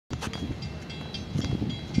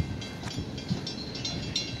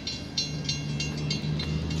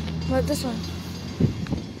What, this one?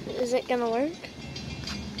 Is it gonna work?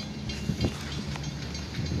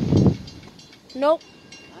 Nope.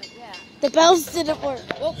 Yeah. The bells didn't work.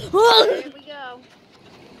 Oh, here we go.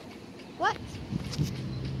 What?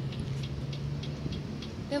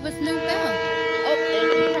 There was no bell. Oh,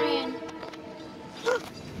 there's the train.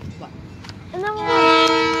 What? And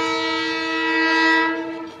then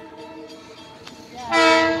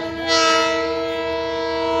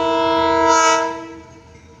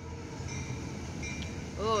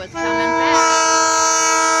Oh, it's coming back.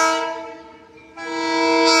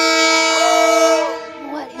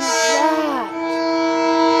 what is that?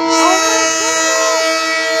 Oh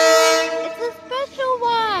my goodness! It's a special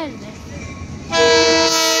one.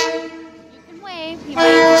 You can wave. He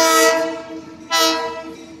might.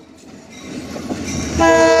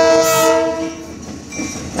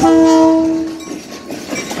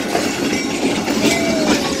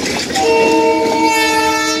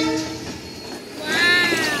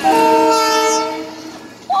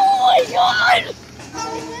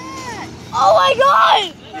 Oh my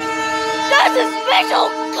god! That's a special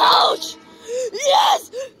coach! Yes!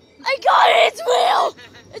 I got it! It's real!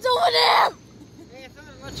 It's over there! Hey, I thought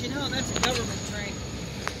I'd let you know that's a government train.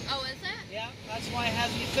 Oh, is it? Yeah, that's why I have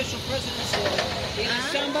the official president's seal. Either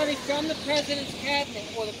somebody from the president's cabinet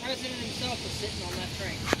or the president himself is sitting on that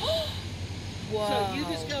train. Whoa. So you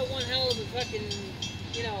just got one hell of a fucking,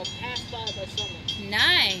 passed by someone.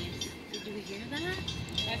 Nice. Did you hear that?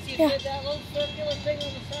 That's you Yeah. did that little circular thing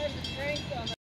on the side of the train.